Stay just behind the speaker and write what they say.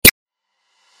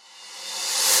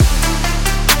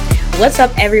What's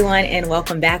up, everyone, and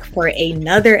welcome back for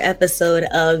another episode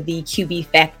of the QB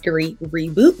Factory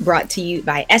Reboot, brought to you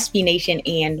by SB Nation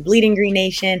and Bleeding Green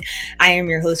Nation. I am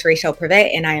your host, Rachel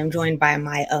Prevet, and I am joined by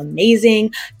my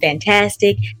amazing,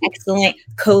 fantastic, excellent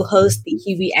co-host, the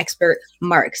QB expert,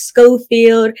 Mark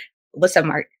Schofield. What's up,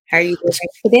 Mark? How are you doing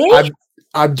today?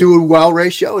 I'm doing well,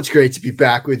 Rachel. It's great to be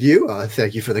back with you.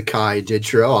 Thank you for the kind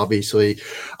intro. Obviously,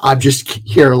 I'm just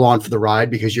here along for the ride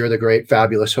because you're the great,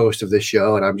 fabulous host of this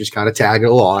show, and I'm just kind of tagging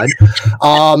along.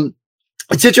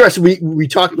 It's interesting. We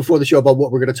talked before the show about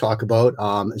what we're going to talk about,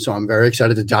 so I'm very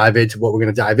excited to dive into what we're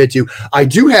going to dive into. I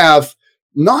do have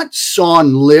not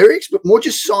song lyrics, but more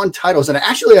just song titles, and I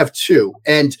actually have two.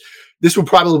 And this will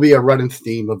probably be a running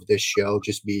theme of this show,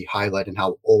 just me highlighting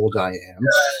how old I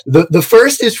am. The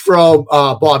first is from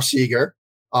Bob Seger,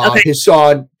 his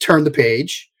song "Turn the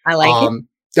Page." I like it.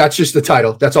 That's just the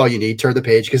title. That's all you need. Turn the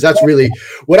page, because that's really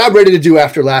what I'm ready to do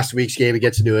after last week's game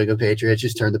against the New England Patriots.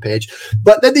 Just turn the page.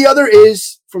 But then the other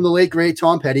is from the late great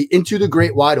Tom Petty, "Into the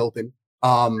Great Wide Open,"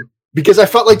 because I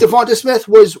felt like Devonta Smith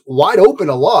was wide open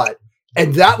a lot.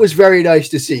 And that was very nice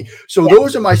to see. So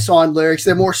those are my song lyrics.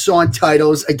 They're more song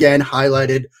titles. Again,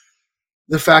 highlighted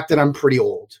the fact that I'm pretty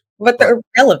old. But they're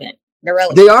relevant. They're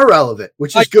relevant. They are relevant,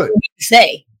 which is good.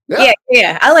 Say.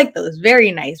 Yeah. I like those.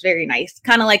 Very nice. Very nice.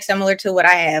 Kind of like similar to what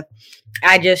I have.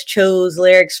 I just chose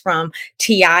lyrics from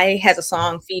T.I. has a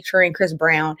song featuring Chris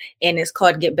Brown, and it's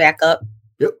called "Get Back Up."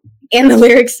 Yep. And the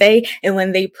lyrics say, "And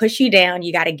when they push you down,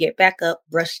 you got to get back up,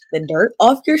 brush the dirt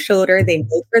off your shoulder, then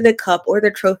go for the cup or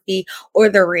the trophy or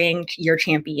the ring. You're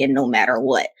champion no matter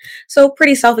what." So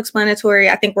pretty self-explanatory.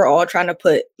 I think we're all trying to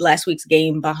put last week's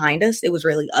game behind us. It was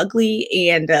really ugly.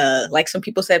 And like some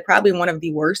people said, probably one of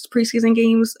the worst preseason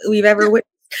games we've ever witnessed.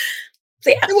 So,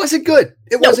 yeah. It wasn't good.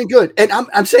 It wasn't good. And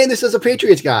I'm saying this as a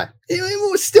Patriots guy.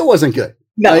 It still wasn't good.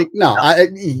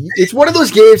 It's one of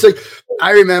those games. Like,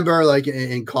 I remember, like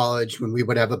in college, when we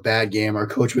would have a bad game, our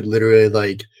coach would literally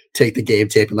like take the game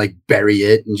tape and like bury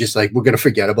it, and just like, we're gonna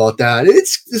forget about that.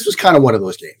 This was kind of one of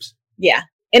those games. Yeah,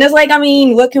 and it's like, I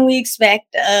mean, what can we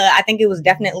expect? I think it was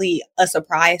definitely a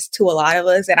surprise to a lot of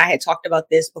us, and I had talked about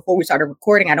this before we started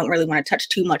recording. I don't really want to touch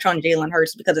too much on Jalen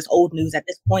Hurts because it's old news at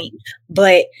this point,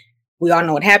 but we all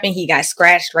know what happened. He got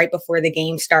scratched right before the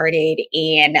game started,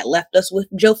 and that left us with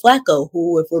Joe Flacco,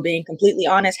 who, if we're being completely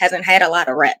honest, hasn't had a lot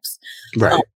of reps.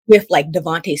 Right. With like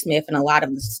Devonta Smith and a lot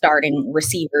of the starting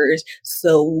receivers.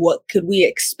 So what could we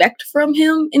expect from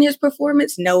him in his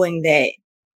performance, knowing that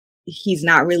he's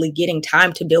not really getting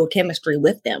time to build chemistry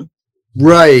with them?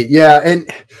 Right. Yeah.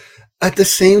 And at the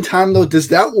same time, though, does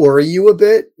that worry you a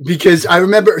bit? Because I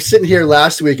remember sitting here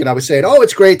last week and I was saying, oh,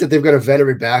 it's great that they've got a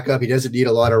veteran backup. He doesn't need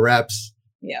a lot of reps.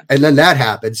 Yeah. And then that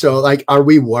happened. So, like, are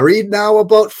we worried now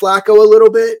about Flacco a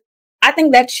little bit? I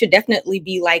think that should definitely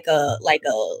be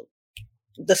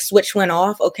the switch went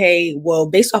off. Okay, well,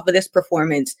 based off of this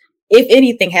performance, if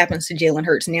anything happens to Jalen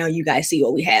Hurts, now you guys see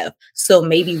what we have. So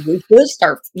maybe we could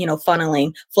start,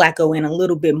 funneling Flacco in a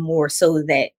little bit more so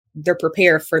that they're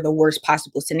prepared for the worst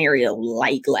possible scenario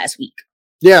like last week.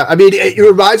 Yeah, I mean, it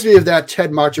reminds me of that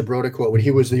Ted Marchibroda quote when he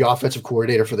was the offensive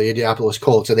coordinator for the Indianapolis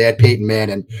Colts, and they had Peyton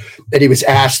Manning, and he was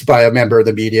asked by a member of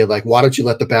the media, like, why don't you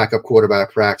let the backup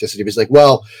quarterback practice? And he was like,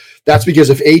 well, that's because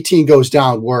if 18 goes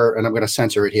down, and I'm going to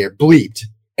censor it here, bleeped,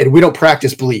 and we don't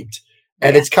practice bleeped.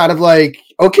 And it's kind of like,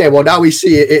 okay, well, now we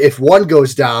see if one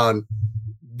goes down,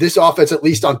 this offense, at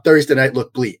least on Thursday night,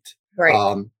 looked bleeped.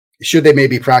 Right. Should they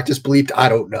maybe practice bleeped? I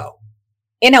don't know.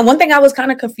 And one thing I was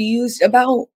kind of confused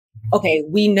about, okay,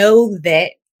 we know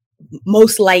that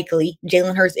most likely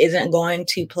Jalen Hurts isn't going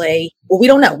to play. Well, we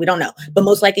don't know. But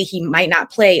most likely he might not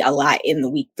play a lot in the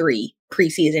week 3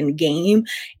 preseason game.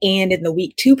 And in the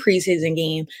week 2 preseason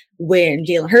game, when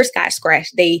Jalen Hurts got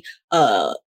scratched, they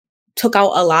took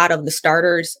out a lot of the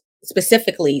starters,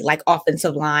 specifically like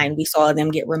offensive line. We saw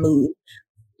them get removed.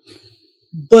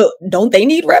 But don't they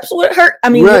need reps with Hurt? I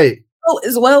mean, right.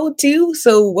 As well too.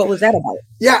 So what was that about?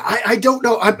 Yeah, I don't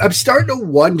know. I'm starting to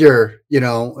wonder,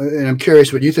 and I'm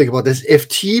curious what you think about this. If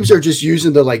teams are just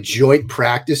using the like joint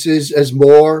practices as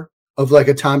more of like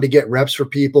a time to get reps for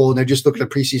people, and they're just looking at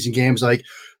preseason games like,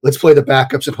 let's play the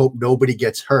backups and hope nobody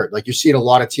gets hurt. Like, you're seeing a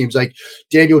lot of teams like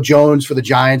Daniel Jones for the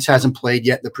Giants hasn't played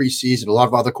yet in the preseason. A lot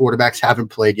of other quarterbacks haven't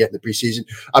played yet in the preseason.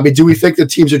 I mean, do we think the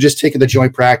teams are just taking the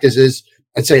joint practices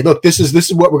and say, look, this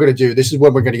is what we're going to do. This is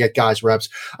when we're going to get guys reps.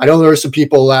 I know there were some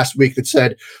people last week that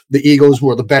said the Eagles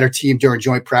were the better team during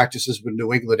joint practices with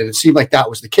New England, and it seemed like that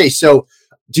was the case. So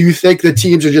do you think the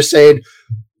teams are just saying,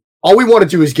 all we want to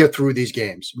do is get through these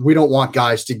games. We don't want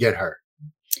guys to get hurt?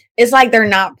 It's like they're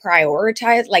not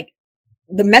prioritized. Like,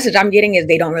 the message I'm getting is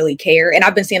they don't really care. And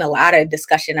I've been seeing a lot of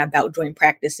discussion about joint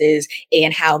practices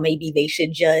and how maybe they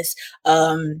should just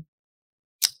end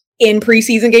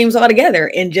preseason games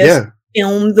altogether and just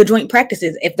film the joint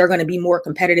practices if they're going to be more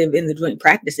competitive in the joint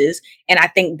practices. And I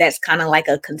think that's kind of like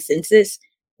a consensus.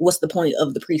 What's the point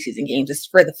of the preseason games? It's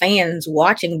for the fans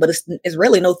watching, but it's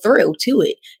really no thrill to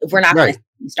it if we're not going to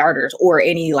see starters or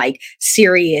any like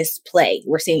serious play.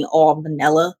 We're seeing all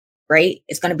vanilla, right?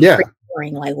 It's going to be pretty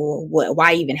boring. Like, well,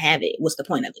 why even have it? What's the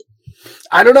point of it?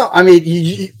 I don't know. I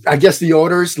mean, I guess the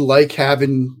owners like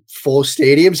having full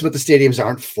stadiums, but the stadiums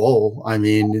aren't full. I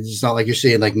mean, it's not like you're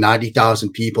seeing like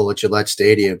 90,000 people at Gillette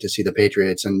Stadium to see the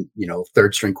Patriots and,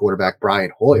 third string quarterback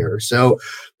Brian Hoyer. So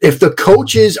if the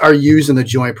coaches are using the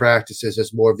joint practices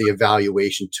as more of the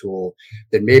evaluation tool,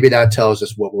 then maybe that tells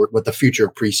us what the future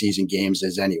of preseason games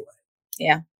is anyway.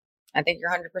 Yeah, I think you're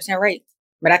 100% right.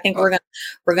 But I think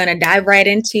we're gonna dive right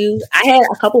into. I had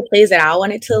a couple plays that I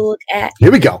wanted to look at.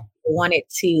 Here we go. Wanted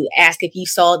to ask if you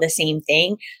saw the same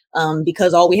thing,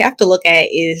 because all we have to look at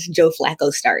is Joe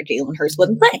Flacco start. Jalen Hurts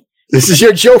wasn't playing. This is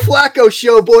your Joe Flacco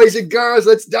show, boys and girls.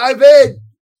 Let's dive in.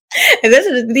 And this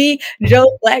is the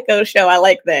Joe Flacco show. I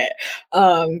like that.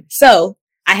 So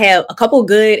I have a couple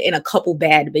good and a couple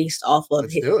bad based off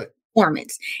of his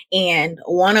performance. And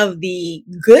one of the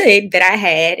good that I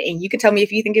had, and you can tell me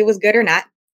if you think it was good or not,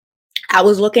 I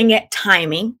was looking at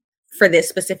timing for this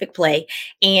specific play.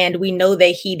 And we know that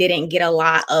he didn't get a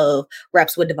lot of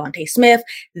reps with DeVonta Smith.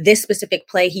 This specific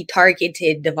play, he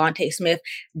targeted DeVonta Smith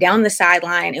down the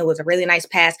sideline. It was a really nice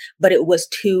pass, but it was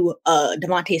to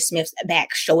DeVonta Smith's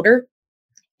back shoulder.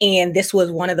 And this was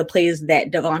one of the plays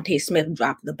that DeVonta Smith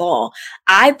dropped the ball.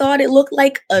 I thought it looked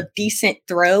like a decent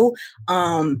throw.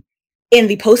 In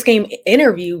the post-game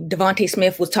interview, DeVonta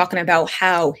Smith was talking about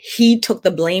how he took the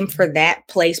blame for that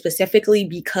play specifically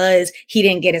because he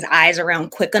didn't get his eyes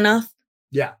around quick enough.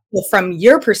 Yeah. Well, from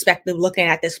your perspective, looking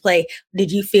at this play, did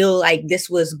you feel like this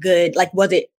was good? Like,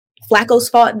 was it Flacco's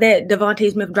fault that DeVonta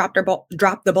Smith dropped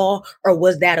the ball, or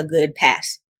was that a good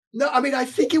pass? No, I mean, I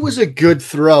think it was a good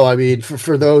throw. I mean,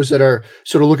 for those that are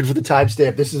sort of looking for the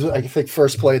timestamp, this is, I think,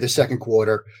 first play of the second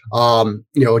quarter.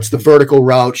 It's the vertical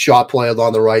route, shot play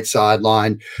along the right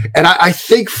sideline. And I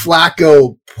think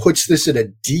Flacco puts this in a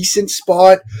decent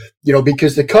spot,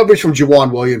 because the coverage from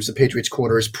Jawan Williams, the Patriots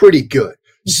corner, is pretty good.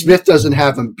 Smith doesn't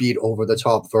have him beat over the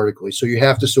top vertically. So you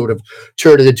have to sort of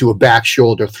turn it into a back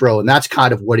shoulder throw. And that's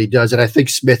kind of what he does. And I think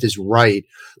Smith is right.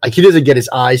 Like, he doesn't get his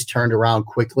eyes turned around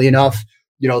quickly enough.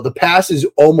 The pass is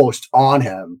almost on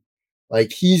him.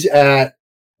 Like, he's I'm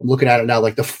looking at it now,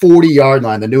 like the 40-yard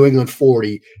line, the New England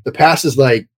 40. The pass is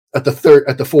like at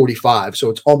the 45.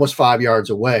 So it's almost 5 yards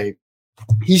away.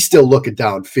 He's still looking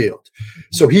downfield.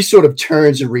 So he sort of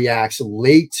turns and reacts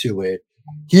late to it.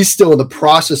 He's still in the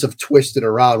process of twisting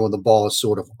around when the ball is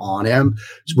sort of on him,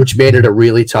 which made it a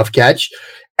really tough catch.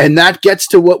 And that gets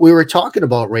to what we were talking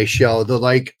about, Rachel,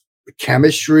 the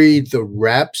chemistry, the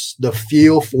reps, the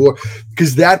feel for,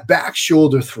 because that back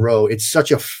shoulder throw, it's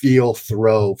such a feel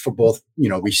throw for both,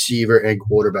 receiver and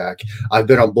quarterback. I've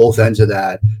been on both ends of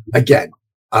that. Again,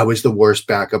 I was the worst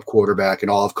backup quarterback in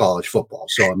all of college football.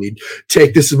 So, I mean,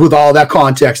 take this with all that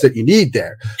context that you need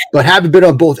there. But having been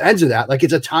on both ends of that,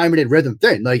 it's a timing and rhythm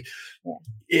thing.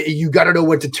 You got to know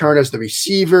when to turn as the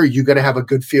receiver. You got to have a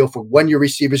good feel for when your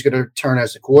receiver is going to turn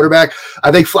as the quarterback.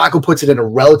 I think Flacco puts it in a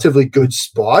relatively good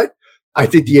spot. I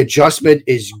think the adjustment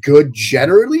is good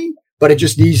generally, but it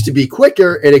just needs to be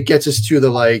quicker. And it gets us to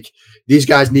these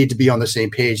guys need to be on the same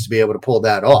page to be able to pull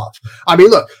that off. I mean,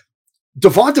 look,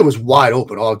 DeVonta was wide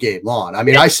open all game long. I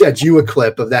mean, I sent you a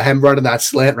clip of him running that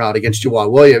slant route against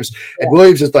Jawan Williams, and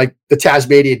Williams is like the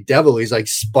Tasmanian devil. He's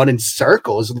spun in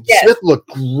circles. And Smith looked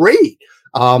great.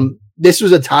 This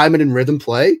was a timing and rhythm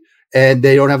play, and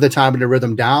they don't have the timing and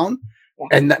rhythm down.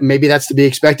 And maybe that's to be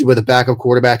expected with a backup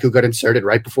quarterback who got inserted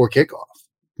right before kickoff.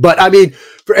 But I mean,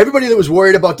 for everybody that was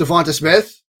worried about DeVonta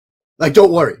Smith,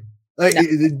 don't worry.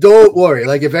 Don't worry.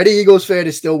 If any Eagles fan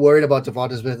is still worried about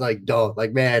DeVonta Smith,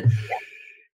 don't. Man,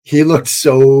 he looked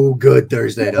so good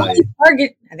Thursday night. I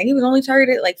think he was only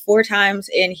targeted 4 times,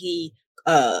 and he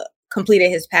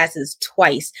completed his passes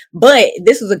twice. But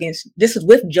this is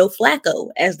with Joe Flacco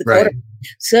as the quarterback.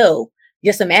 So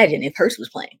just imagine if Hurts was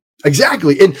playing.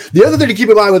 Exactly. And the other thing to keep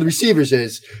in mind with receivers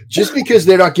is just because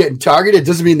they're not getting targeted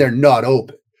doesn't mean they're not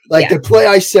open. The play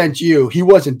I sent you, he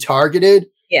wasn't targeted,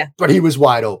 but he was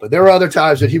wide open. There were other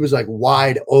times that he was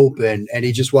wide open and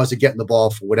he just wasn't getting the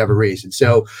ball for whatever reason.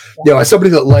 So, as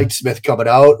somebody that liked Smith coming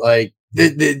out,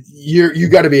 you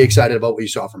got to be excited about what you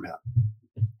saw from him.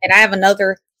 And I have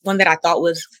another one that I thought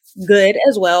was good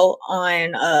as well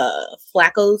on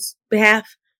Flacco's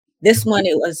behalf. This one,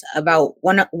 it was about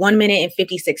 1 minute and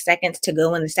 56 seconds to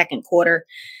go in the second quarter.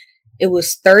 It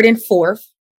was 3rd and 4th.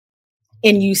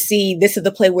 And you see, this is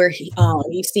the play where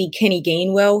you see Kenny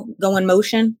Gainwell go in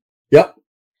motion. Yep.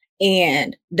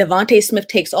 And Devontae Smith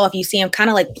takes off. You see him kind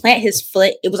of like plant his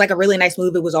foot. It was like a really nice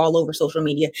move. It was all over social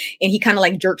media. And he kind of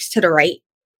like jerks to the right,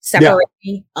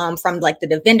 separating from like the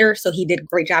defender. So he did a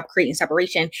great job creating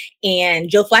separation. And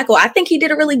Joe Flacco, I think he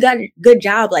did a really good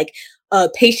job, like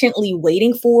patiently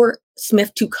waiting for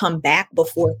Smith to come back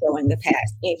before throwing the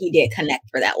pass. And he did connect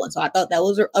for that one. So I thought that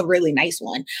was a really nice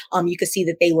one. You could see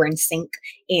that they were in sync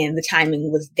and the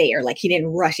timing was there. Like he didn't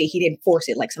rush it. He didn't force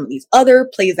it like some of these other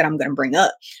plays that I'm going to bring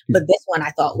up. But this one I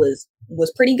thought was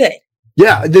pretty good.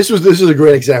 Yeah, this is a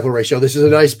great example, Rachel. This is a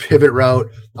nice pivot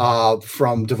route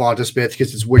from Devonta Smith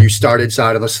because it's where you start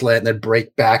inside of the slant and then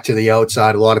break back to the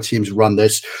outside. A lot of teams run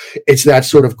this. It's that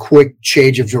sort of quick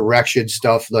change of direction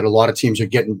stuff that a lot of teams are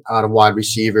getting out of wide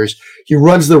receivers. He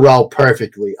runs the route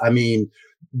perfectly. I mean,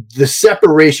 the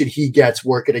separation he gets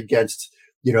working against,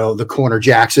 the corner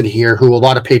Jackson here, who a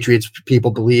lot of Patriots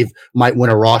people believe might win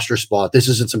a roster spot. This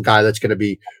isn't some guy that's going to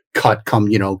be cut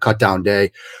down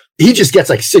day. He just gets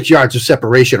like 6 yards of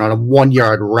separation on a 1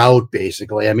 yard route,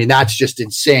 basically. I mean, that's just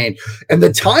insane. And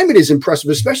the timing is impressive,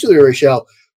 especially Rochelle.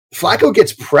 Flacco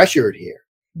gets pressured here.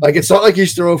 Like, it's not like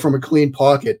he's throwing from a clean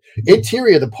pocket.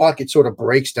 Interior of the pocket sort of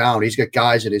breaks down. He's got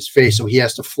guys in his face, so he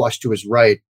has to flush to his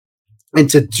right. And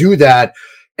to do that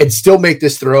and still make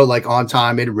this throw like on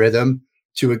time in rhythm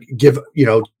to give,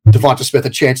 Devonta Smith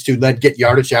a chance to then get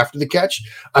yardage after the catch,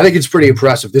 I think it's pretty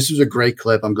impressive. This was a great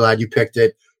clip. I'm glad you picked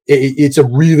it. It's a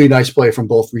really nice play from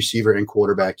both receiver and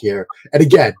quarterback here. And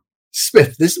again,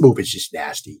 Smith, this move is just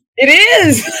nasty. It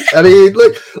is. I mean,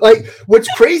 like what's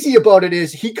crazy about it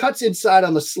is he cuts inside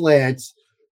on the slants.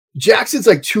 Jackson's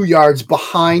like 2 yards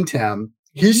behind him.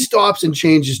 He stops and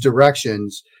changes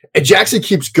directions, and Jackson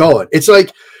keeps going. It's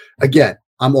like, again,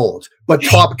 I'm old, but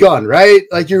Top Gun, right?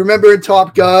 Like, you remember in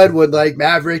Top Gun when like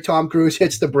Maverick, Tom Cruise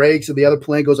hits the brakes and the other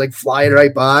plane goes like flying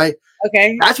right by?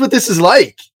 Okay. That's what this is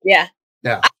like. Yeah.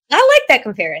 Yeah. I like that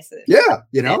comparison. Yeah.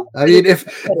 I mean,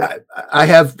 if I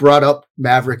have brought up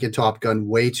Maverick and Top Gun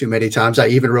way too many times. I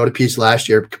even wrote a piece last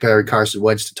year comparing Carson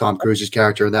Wentz to Tom Cruise's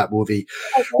character in that movie,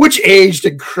 which aged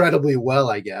incredibly well,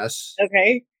 I guess.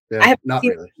 Okay. Yeah, I have not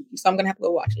really. So I'm going to have to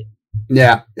go watch it.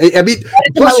 Yeah. I mean,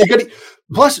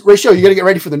 plus, Rachel, you got to get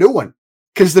ready for the new one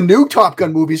because the new Top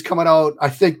Gun movie is coming out, I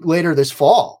think, later this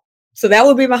fall. So that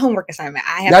would be my homework assignment.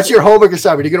 That's your homework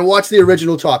assignment. You're going to watch the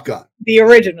original Top Gun. The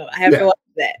original. I have to watch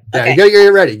that. Yeah, okay. You got to get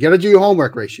ready. You got to do your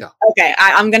homework, Rachel. Okay,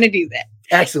 I'm going to do that.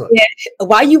 Excellent. Yeah,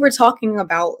 while you were talking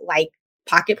about like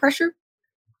pocket pressure,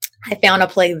 I found a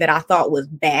play that I thought was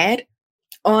bad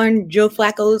on Joe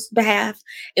Flacco's behalf.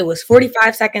 It was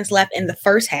 45 seconds left in the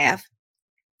first half.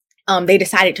 They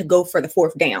decided to go for the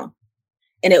 4th down.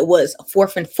 And it was a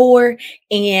 4th and 4.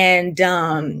 And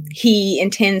he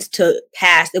intends to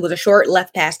pass. It was a short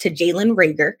left pass to Jalen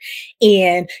Reagor.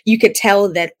 And you could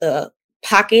tell that the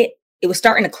pocket, it was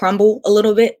starting to crumble a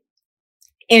little bit.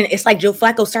 And it's like Joe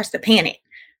Flacco starts to panic.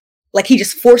 Like he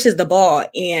just forces the ball.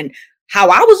 And how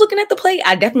I was looking at the play,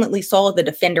 I definitely saw the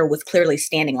defender was clearly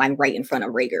standing like right in front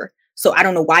of Reagor. So I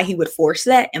don't know why he would force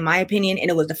that, in my opinion. And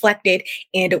it was deflected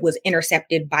and it was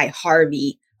intercepted by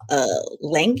Harvey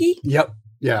Langi. Yep.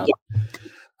 Yeah.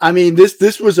 I mean,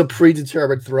 this was a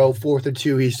predetermined throw, 4th and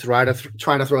 2. He's trying to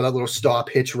throw that little stop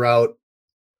hitch route.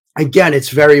 Again, it's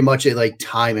very much a like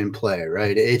time and play,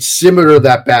 right? It's similar to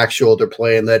that back shoulder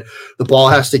play in that the ball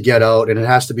has to get out and it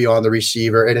has to be on the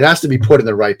receiver and it has to be put in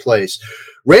the right place.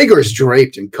 Reagor is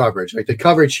draped in coverage. Like the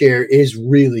coverage here is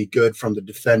really good from the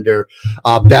defender,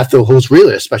 Bethel, who's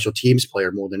really a special teams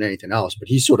player more than anything else, but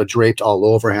he's sort of draped all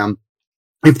over him.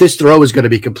 If this throw is going to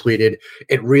be completed,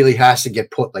 it really has to get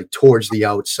put like towards the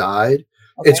outside.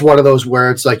 Okay. It's one of those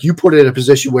where it's like you put it in a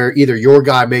position where either your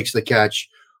guy makes the catch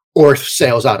or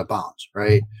sails out of bounds,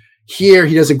 right? Here,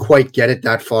 he doesn't quite get it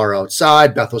that far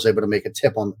outside. Bethel's able to make a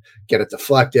tip on, get it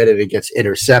deflected, and it gets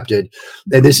intercepted.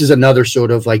 And this is another sort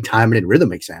of like timing and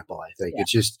rhythm example, I think. Yeah.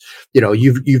 It's just,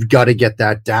 you've got to get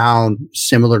that down,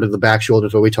 similar to the back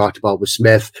shoulders what we talked about with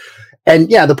Smith.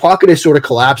 And yeah, the pocket is sort of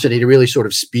collapsing. It really sort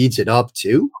of speeds it up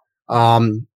too.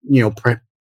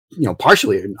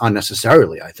 Partially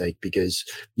unnecessarily, I think, because,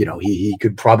 he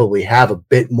could probably have a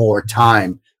bit more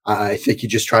time. I think he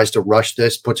just tries to rush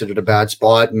this, puts it in a bad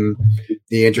spot, and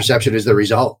the interception is the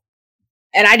result.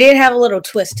 And I did have a little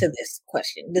twist to this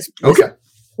question. This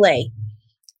play.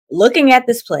 Looking at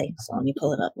this play, so let me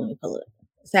pull it up.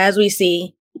 So as we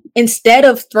see, instead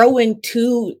of throwing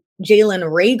to Jalen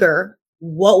Reagor,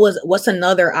 what's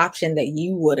another option that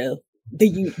you would have do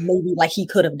you maybe like he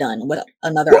could have done with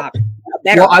another option?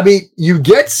 Well, I mean, you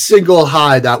get single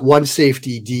high, that one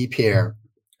safety deep here,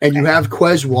 and you have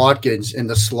Quez Watkins in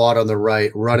the slot on the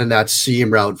right running that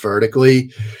seam route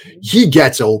vertically. He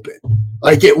gets open.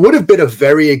 Like, it would have been a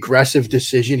very aggressive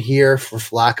decision here for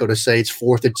Flacco to say it's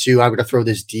 4th and 2. I'm going to throw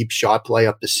this deep shot play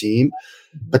up the seam.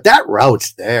 But that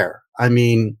route's there. I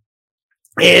mean,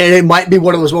 and it might be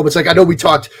one of those moments. Like, I know we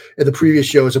talked in the previous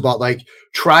shows about like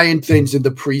trying things in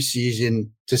the preseason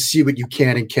to see what you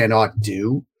can and cannot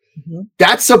do. Mm-hmm.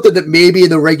 That's something that maybe in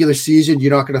the regular season,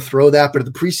 you're not going to throw that. But in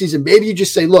the preseason, maybe you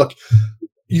just say, look,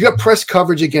 you got press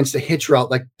coverage against a hitch route.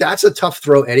 Like, that's a tough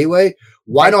throw anyway.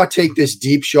 Why not take this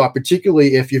deep shot,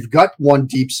 particularly if you've got one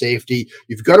deep safety,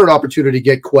 you've got an opportunity to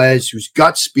get Quez, who's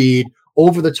got speed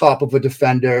over the top of a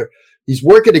defender. He's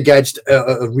working against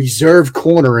a reserve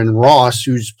corner in Ross,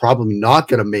 who's probably not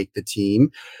going to make the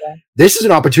team. Yeah. This is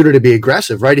an opportunity to be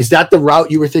aggressive, right? Is that the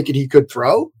route you were thinking he could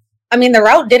throw? I mean, the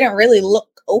route didn't really look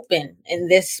open in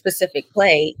this specific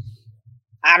play.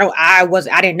 I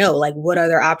didn't know like what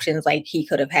other options like he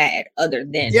could have had other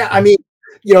than. Yeah, I mean,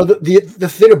 you know, the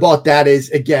thing about that is,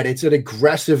 again, it's an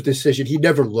aggressive decision. He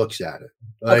never looks at it.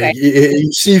 Like,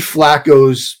 you see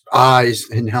Flacco's eyes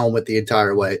and helmet the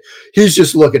entire way. He's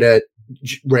just looking at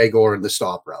Reagor and the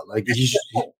stop route. Like, he's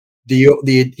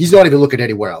not even looking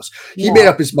anywhere else. He made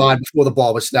up his mind before the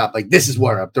ball was snapped. Like, this is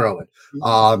where I'm throwing.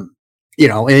 You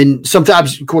know, and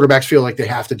sometimes quarterbacks feel like they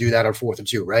have to do that on 4th and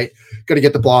 2, right? Got to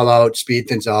get the ball out, speed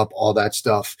things up, all that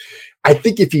stuff. I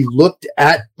think if he looked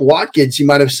at Watkins, he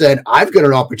might have said, I've got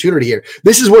an opportunity here.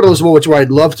 This is one of those moments where I'd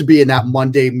love to be in that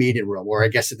Monday meeting room, or I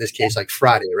guess in this case, like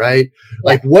Friday, right?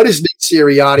 Like, what is Nick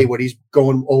Sirianni when he's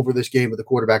going over this game with the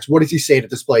quarterbacks? What is he saying at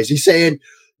this play? Is he saying,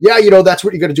 yeah, you know, that's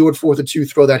what you're going to do at 4th and 2,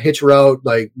 throw that hitch route.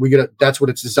 Like, that's what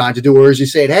it's designed to do. Or is he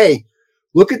saying, hey,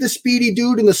 look at the speedy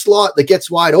dude in the slot that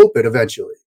gets wide open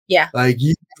eventually. Yeah. Like,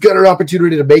 you've got an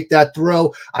opportunity to make that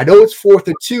throw. I know it's 4th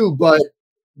and 2, but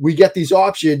we get these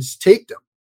options, take them.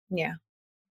 Yeah.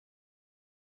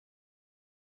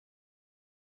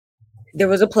 There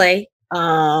was a play.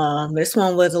 This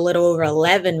one was a little over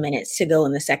 11 minutes to go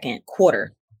in the second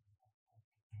quarter.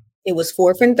 It was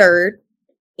 4th and 3rd.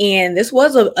 And it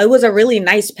was a really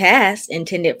nice pass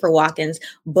intended for Watkins,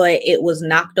 but it was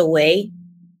knocked away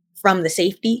from the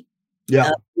safety. Yeah.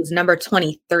 It was number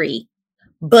 23.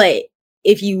 But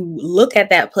if you look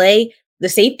at that play, the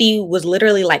safety was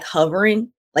literally like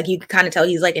hovering. Like, you could kind of tell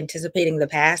he's like anticipating the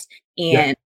pass.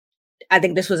 And I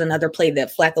think this was another play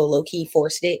that Flacco low-key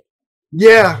forced it.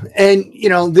 Yeah. And, you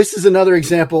know, this is another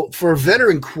example for a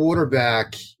veteran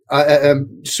quarterback.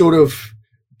 I'm sort of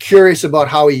curious about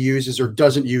how he uses or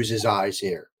doesn't use his eyes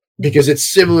here, because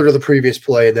it's similar to the previous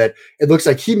play that it looks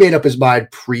like he made up his mind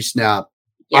pre-snap.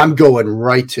 Yeah. I'm going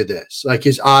right to this. Like,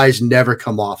 his eyes never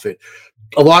come off it.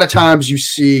 A lot of times you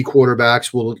see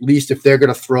quarterbacks will, at least if they're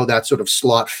going to throw that sort of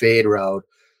slot fade route,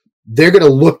 they're going to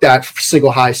look that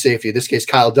single high safety, in this case,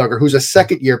 Kyle Duggar, who's a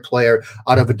second-year player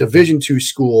out of a Division II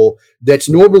school that's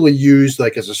normally used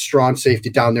like as a strong safety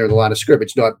down there in the line of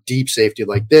scrimmage, not deep safety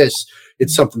like this.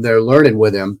 It's something they're learning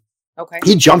with him. Okay.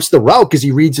 He jumps the route because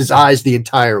he reads his eyes the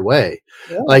entire way.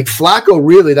 Yeah. Like, Flacco,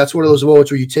 really, that's one of those moments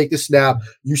where you take the snap,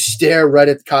 you stare right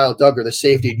at Kyle Duggar, the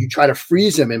safety, and you try to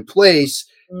freeze him in place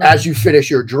as you finish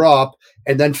your drop,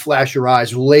 and then flash your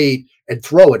eyes late and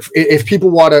throw it. If people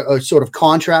want a sort of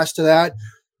contrast to that,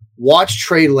 watch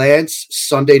Trey Lance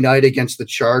Sunday night against the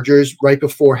Chargers. Right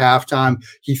before halftime,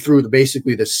 he threw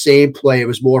basically the same play. It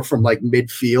was more from like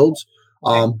midfield,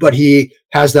 but he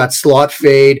has that slot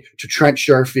fade to Trent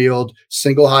Sherfield,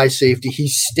 single high safety. He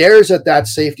stares at that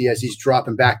safety as he's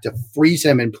dropping back to freeze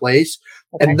him in place.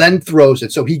 Okay. And then throws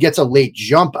it. So he gets a late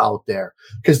jump out there,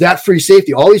 because that free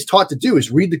safety, all he's taught to do is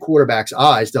read the quarterback's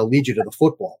eyes. They'll lead you to the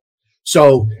football.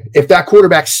 So if that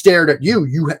quarterback stared at you,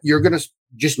 you're going to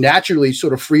just naturally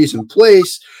sort of freeze in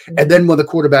place. And then when the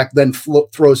quarterback then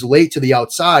throws late to the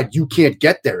outside, you can't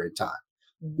get there in time.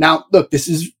 Now, look, this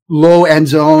is low end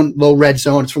zone, low red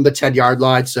zone. It's from the 10-yard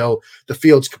line. So the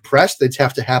field's compressed. They'd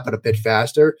have to happen a bit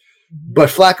faster. But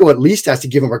Flacco at least has to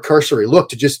give him a cursory look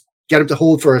to just get him to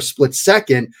hold for a split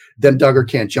second. Then Duggar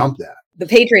can't jump that. The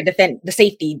Patriot the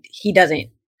safety, he doesn't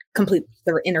complete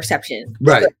the interception.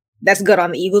 Right. So that's good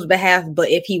on the Eagles' behalf. But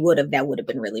if he would have, that would have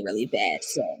been really, really bad.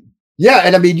 So yeah,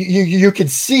 and I mean, you can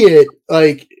see it.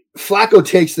 Like, Flacco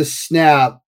takes the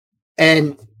snap,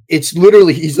 and it's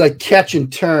literally, he's like catch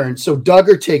and turn. So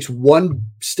Duggar takes one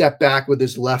step back with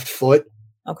his left foot,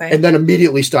 okay, and then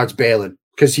immediately starts bailing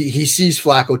because he sees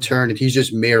Flacco turn, and he's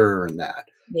just mirroring that.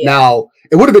 Yeah. Now,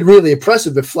 it would have been really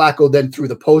impressive if Flacco then threw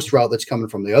the post route that's coming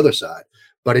from the other side.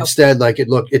 But instead, like,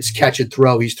 it's catch and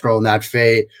throw. He's throwing that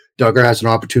fade. Duggar has an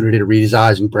opportunity to read his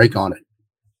eyes and break on it.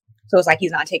 So it's like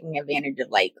he's not taking advantage of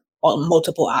like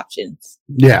multiple options.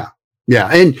 Yeah. Yeah.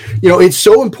 And, it's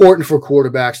so important for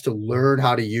quarterbacks to learn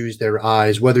how to use their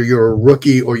eyes, whether you're a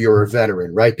rookie or you're a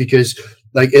veteran, right? Because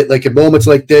like in moments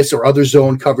like this or other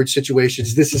zone coverage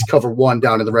situations, this is cover one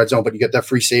down in the red zone, but you get that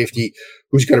free safety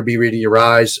who's going to be reading your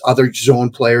eyes. Other zone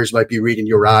players might be reading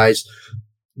your eyes.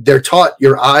 They're taught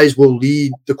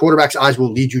the quarterback's eyes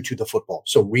will lead you to the football.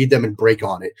 So read them and break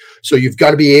on it. So you've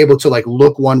got to be able to like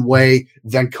look one way,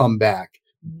 then come back.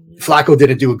 Flacco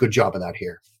didn't do a good job of that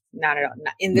here. Not at all.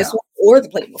 Not in this one or the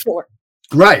play before.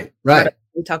 Right.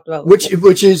 We talked about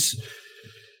which is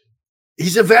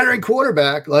he's a veteran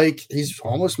quarterback. Like he's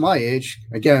almost my age.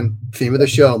 Again, theme of the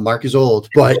show. Mark is old,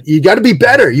 but you got to be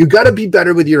better. You got to be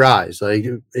better with your eyes. Like,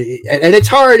 and it's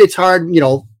hard. It's hard.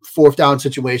 Fourth down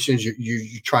situations.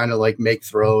 You're trying to like make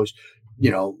throws.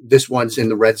 This one's in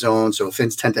the red zone, so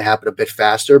things tend to happen a bit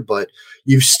faster. But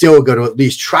you still got to at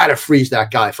least try to freeze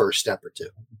that guy for a step or two.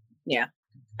 Yeah,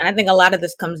 and I think a lot of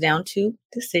this comes down to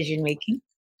decision making.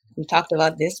 We talked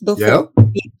about this before.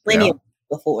 Plenty of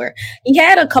before. He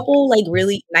had a couple like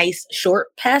really nice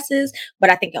short passes, but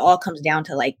I think it all comes down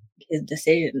to like his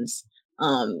decisions.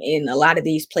 In a lot of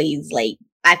these plays, like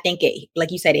I think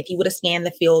like you said, if he would have scanned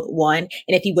the field and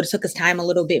if he would have took his time a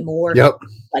little bit more,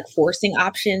 like forcing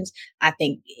options, I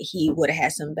think he would have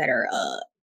had some better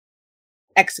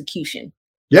execution.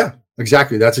 Yeah,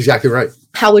 exactly. That's exactly right.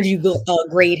 How would you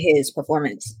grade his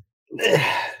performance?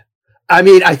 I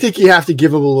mean, I think you have to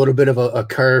give him a little bit of a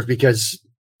curve because,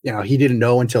 he didn't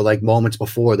know until like moments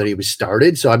before that he was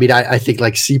started. So, I mean, I think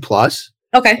like C+.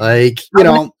 Okay. Like,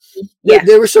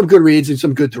 there were some good reads and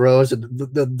some good throws. And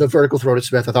the vertical throw to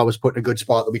Smith, I thought was put in a good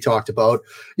spot that we talked about,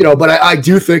 but I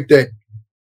do think that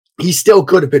he still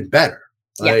could have been better.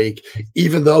 Like,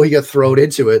 even though he got thrown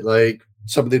into it, like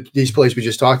some of these plays we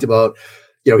just talked about,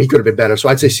 he could have been better. So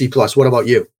I'd say C+. What about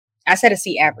you? I said a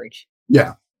C average.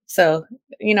 Yeah. So,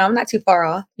 I'm not too far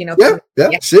off, Yeah.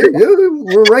 See,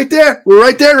 we're right there. We're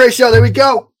right there, Rachel. There we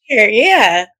go.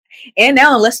 Yeah. And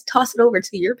now let's toss it over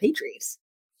to your Patriots.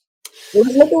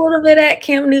 Let's look a little bit at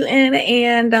Cam Newton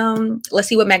and let's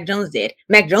see what Mac Jones did.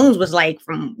 Mac Jones was like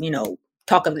from,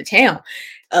 talk of the town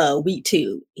week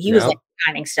 2. He was like a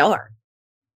shining star.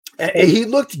 He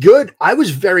looked good. I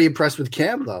was very impressed with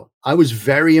Cam, though. I was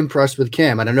very impressed with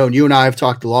Cam. And I know you and I have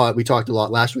talked a lot. We talked a lot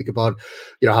last week about,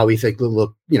 how we think,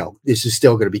 look, this is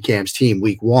still going to be Cam's team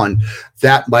week 1.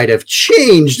 That might have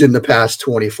changed in the past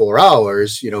 24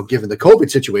 hours, given the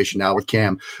COVID situation now with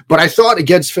Cam. But I thought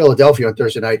against Philadelphia on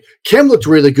Thursday night, Cam looked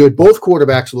really good. Both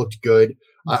quarterbacks looked good.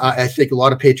 I think a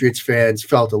lot of Patriots fans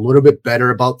felt a little bit better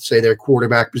about, say, their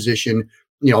quarterback position,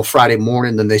 Friday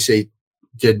morning than they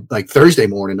did like Thursday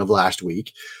morning of last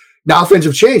week. Now things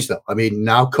have changed though. I mean,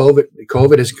 now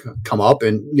COVID has come up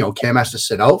and, Cam has to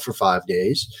sit out for 5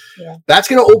 days. Yeah. That's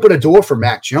going to open a door for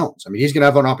Mac Jones. I mean, he's going to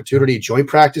have an opportunity, joint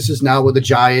practices now with the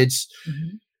Giants.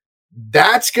 Mm-hmm.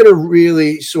 That's going to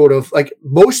really sort of like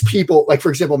most people, like for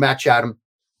example, Matt Chatham,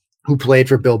 who played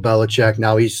for Bill Belichick.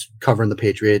 Now he's covering the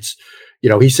Patriots.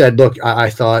 He said, look, I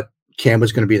thought Cam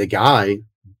was going to be the guy,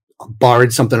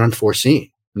 barring something unforeseen.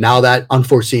 Now that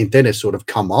unforeseen thing has sort of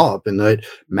come up and that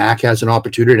Mac has an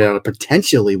opportunity to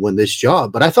potentially win this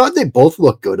job. But I thought they both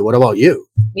looked good. What about you?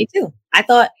 Me too. I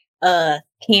thought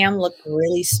Cam looked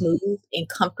really smooth and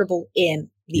comfortable in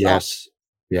the offense.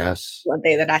 Yes. One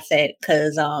thing that I said,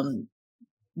 because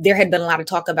there had been a lot of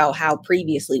talk about how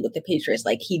previously with the Patriots,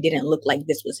 like he didn't look like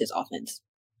this was his offense.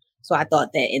 So I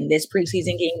thought that in this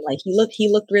preseason game, like he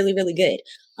looked really, really good.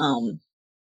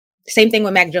 Same thing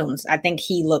with Mac Jones. I think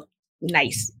he looked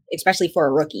nice, especially for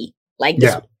a rookie. Like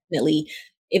definitely,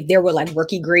 if there were like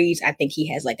rookie grades, I think he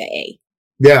has like an A.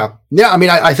 Yeah. I mean,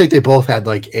 I think they both had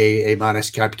like A minus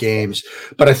cap games,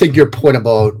 but I think your point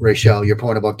about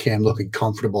Cam looking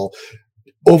comfortable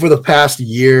over the past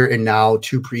year and now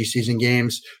 2 preseason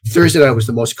games, Thursday night was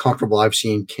the most comfortable I've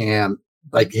seen Cam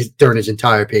during his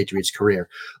entire Patriots career.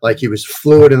 Like he was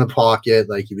fluid in the pocket,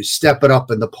 like he was stepping up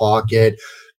in the pocket.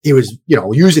 He was,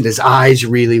 using his eyes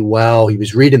really well. He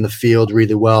was reading the field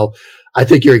really well. I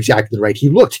think you're exactly right. He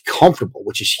looked comfortable,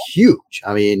 which is huge.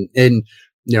 I mean, and,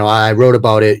 I wrote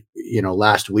about it,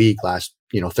 last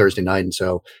Thursday night. And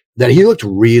so that he looked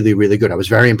really, really good. I was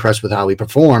very impressed with how he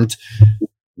performed.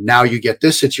 Now you get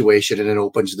this situation and it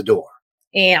opens the door.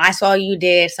 And I saw you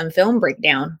did some film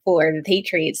breakdown for the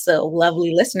Patriots. So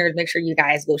lovely listeners, make sure you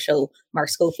guys go show Mark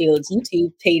Schofield's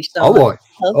YouTube page. Oh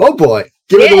boy.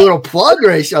 Give it a little plug,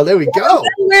 Rachel. There we go.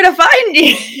 Where to find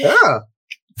you. Yeah.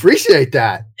 Appreciate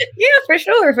that. Yeah, for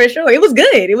sure. It was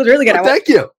good. It was really good. Well, thank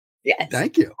you. Yes.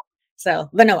 Thank you. So,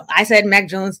 but no, I said Mac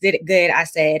Jones did it good. I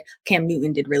said Cam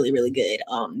Newton did really, really good.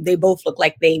 They both looked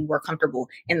like they were comfortable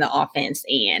in the offense,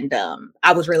 and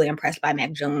I was really impressed by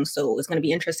Mac Jones. So it's going to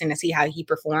be interesting to see how he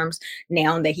performs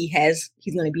now that he's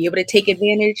going to be able to take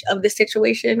advantage of the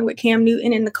situation with Cam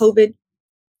Newton and the COVID,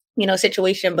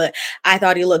 situation. But I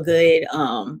thought he looked good.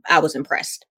 I was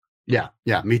impressed. Yeah,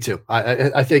 me too.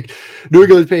 I think New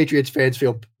England Patriots fans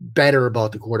feel better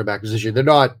about the quarterback position. They're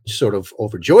not sort of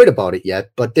overjoyed about it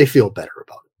yet, but they feel better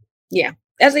about it. Yeah,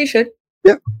 as they should.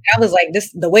 Yeah. I was like,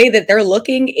 the way that they're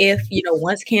looking, if,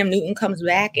 once Cam Newton comes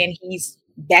back and he's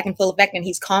back in full effect and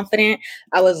he's confident,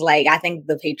 I was like, I think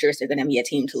the Patriots are going to be a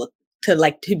team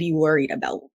to be worried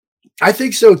about. I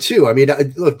think so too. I mean,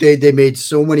 look, they made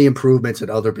so many improvements at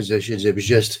other positions. It was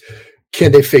just,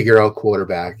 can they figure out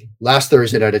quarterback? Last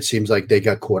Thursday night, it seems like they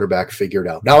got quarterback figured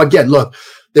out. Now, again, look,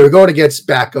 they were going against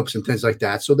backups and things like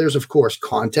that. So there's, of course,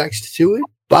 context to it,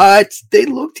 but they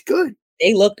looked good.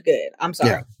 They looked good. I'm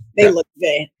sorry. Yeah. They looked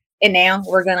good. And now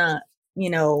we're going to,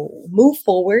 move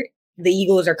forward. The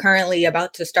Eagles are currently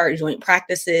about to start joint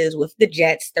practices with the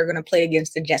Jets. They're going to play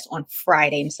against the Jets on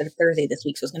Friday instead of Thursday this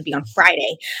week. So it's going to be on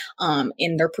Friday.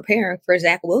 And they're preparing for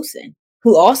Zach Wilson,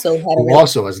 who also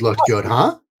has looked good,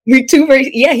 huh? Week 2,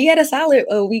 he had a solid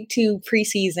week 2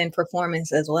 preseason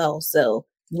performance as well. So,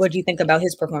 what do you think about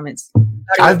his performance?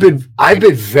 I've been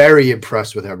very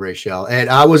impressed with him, Rachel, and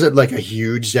I wasn't like a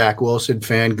huge Zach Wilson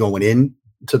fan going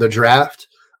into the draft.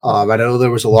 I know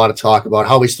there was a lot of talk about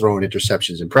how he's throwing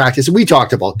interceptions in practice, and we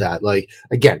talked about that. Like,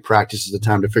 again, practice is the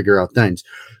time to figure out things.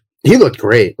 He looked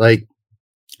great. Like,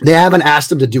 they haven't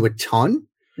asked him to do a ton.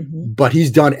 But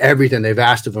he's done everything they've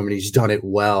asked of him, and he's done it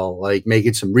well, like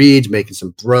making some reads, making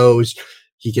some throws.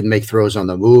 He can make throws on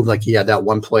the move. Like he had that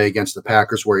one play against the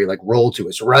Packers where he like rolled to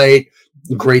his right.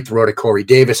 Great throw to Corey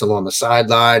Davis along the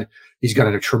sideline. He's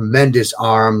got a tremendous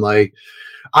arm. Like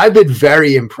I've been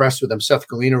very impressed with him. Seth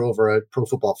Galina over at Pro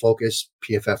Football Focus,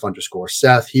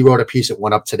 PFF_Seth. He wrote a piece that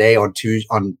went up today on Tuesday.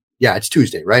 Yeah, it's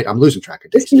Tuesday, right? I'm losing track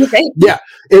of days. Yeah,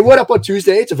 it went up on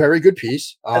Tuesday. It's a very good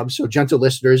piece. So gentle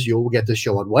listeners, you'll get the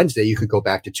show on Wednesday. You can go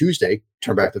back to Tuesday,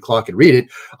 turn back the clock and read it.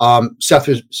 Seth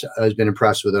has been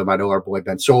impressed with him. I know our boy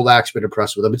Ben Solak's been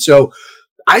impressed with him. And so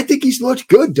I think he's looked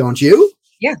good, don't you?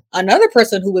 Yeah. Another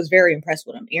person who was very impressed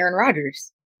with him, Aaron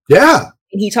Rodgers. Yeah.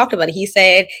 And he talked about it. He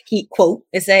said, he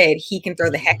can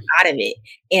throw the heck out of it.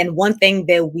 And one thing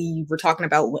that we were talking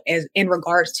about as in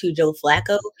regards to Joe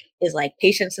Flacco is like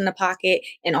patience in the pocket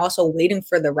and also waiting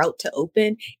for the route to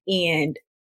open. And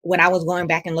when I was going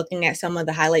back and looking at some of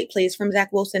the highlight plays from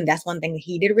Zach Wilson, that's one thing that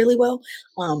he did really well.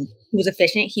 He was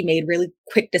efficient. He made really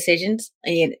quick decisions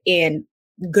and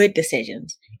good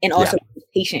decisions, and also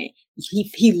patient.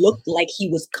 He looked like he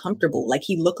was comfortable, like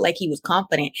he looked like he was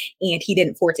confident, and he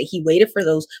didn't force it. He waited for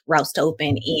those routes to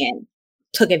open and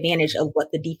took advantage of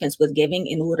what the defense was giving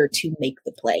in order to make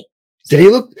the play. Did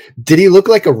he look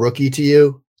like a rookie to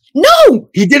you? No,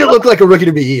 he didn't look like a rookie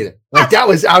to me either. Like I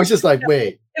was just like,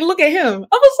 wait. And look at him.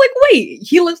 I was like, wait,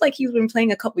 he looks like he's been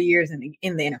playing a couple years in the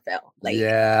NFL. Like,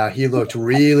 yeah, he looked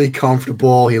really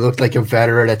comfortable. He looked like a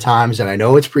veteran at times. And I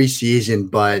know it's preseason,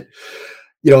 but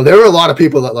there were a lot of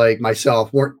people that like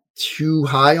myself weren't too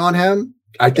high on him.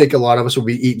 I think a lot of us will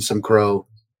be eating some crow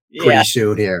pretty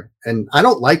soon here. And I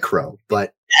don't like crow,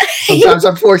 but sometimes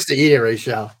I'm forced to eat it,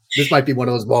 Rachel. This might be one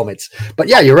of those moments. But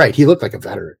yeah, you're right. He looked like a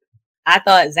veteran. I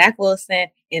thought Zach Wilson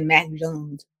and Mac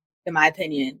Jones, in my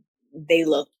opinion, they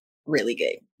look really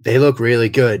good. They look really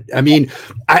good. I mean,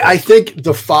 I think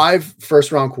the 5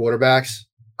 first-round quarterbacks,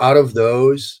 out of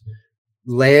those,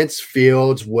 Lance,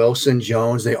 Fields, Wilson,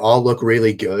 Jones, they all look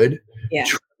really good. Yeah.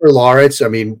 Trevor Lawrence, I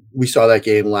mean, we saw that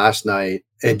game last night.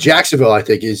 And Jacksonville, I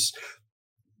think, is,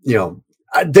 they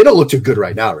don't look too good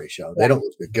right now, Rachel. They don't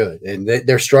look too good. And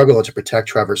they're struggling to protect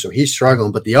Trevor, so he's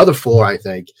struggling. But the other 4, I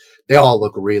think, they all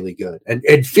look really good.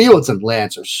 And Fields and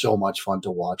Lance are so much fun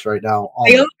to watch right now.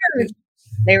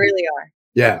 They really are.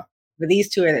 Yeah. But these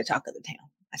 2 are the talk of the town.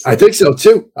 I think so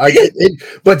too.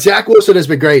 But Zach Wilson has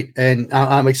been great, and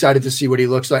I'm excited to see what he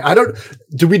looks like.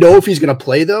 Do we know if he's going to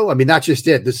play though? I mean, that's just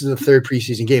it. This is the 3rd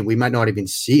preseason game. We might not even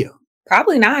see him.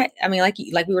 Probably not. I mean, like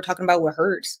we were talking about with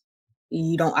Hurts,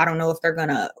 I don't know if they're going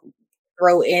to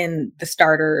throw in the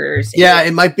starters. Yeah,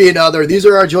 it might be another. These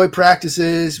are our joint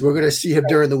practices. We're going to see him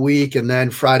during the week, and then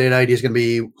Friday night he's going to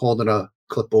be holding a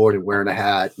clipboard and wearing a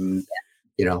hat and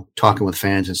talking with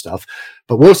fans and stuff.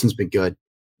 But Wilson's been good.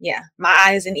 Yeah, my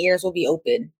eyes and ears will be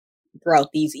open throughout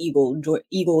these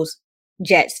Eagles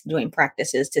Jets joint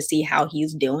practices to see how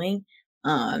he's doing.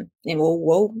 And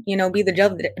we'll be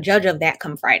the judge of that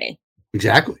come Friday.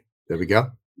 Exactly. There we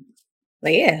go.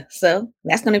 But yeah, so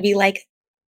that's going to be like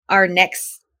our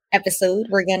next episode,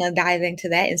 we're going to dive into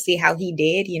that and see how he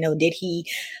did. Did he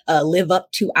live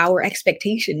up to our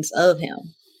expectations of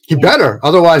him? You better.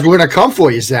 Otherwise, we're going to come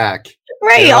for you, Zach.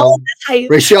 Right. All the hype.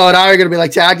 Rachel and I are going to be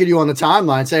like tagging you on the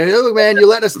timeline saying, hey, man, you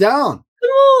let us down. Come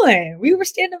on. We were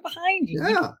standing behind you.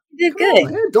 Yeah. You did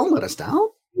good. Man, don't let us down.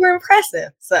 You were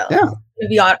impressive. So yeah. It'll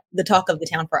be on the talk of the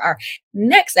town for our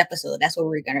next episode. That's what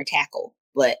we're going to tackle.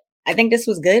 But I think this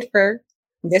was good for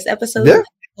this episode. Yeah. We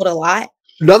tackled a lot.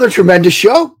 Another tremendous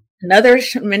show.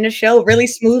 Really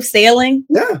smooth sailing.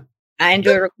 Yeah. I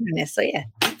enjoy recording this. So yeah.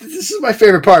 This is my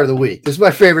favorite part of the week. This is my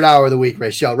favorite hour of the week,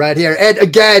 Rachel, right here. And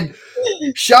again,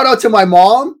 shout out to my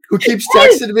mom who keeps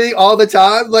texting me all the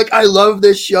time. Like, I love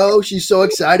this show. She's so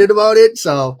excited about it.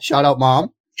 So shout out,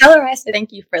 Mom. Tell her I said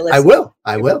thank you for listening.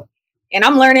 I will. And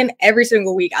I'm learning every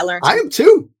single week. I am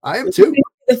too.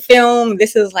 The film,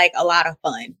 this is like a lot of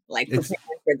fun. Like preparing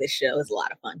for this show is a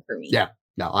lot of fun for me. Yeah.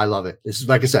 No, I love it. This is,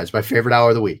 like I said, it's my favorite hour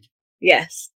of the week.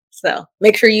 Yes. So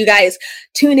make sure you guys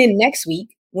tune in next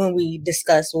week when we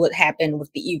discuss what happened with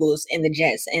the Eagles and the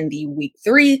Jets in the week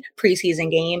 3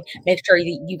 preseason game. Make sure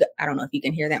I don't know if you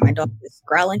can hear that. My dog is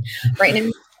growling right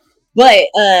now. But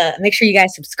make sure you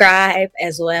guys subscribe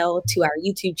as well to our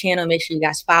YouTube channel. Make sure you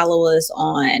guys follow us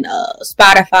on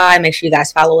Spotify. Make sure you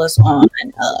guys follow us on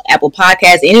Apple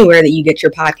Podcasts, anywhere that you get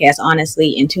your podcast,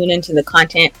 honestly, and tune into the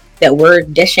content that we're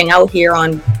dishing out here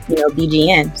on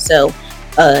BGN. So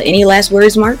any last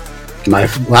words, Mark?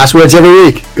 My last words every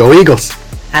week. Go Eagles.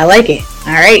 I like it.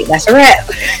 All right. That's a wrap.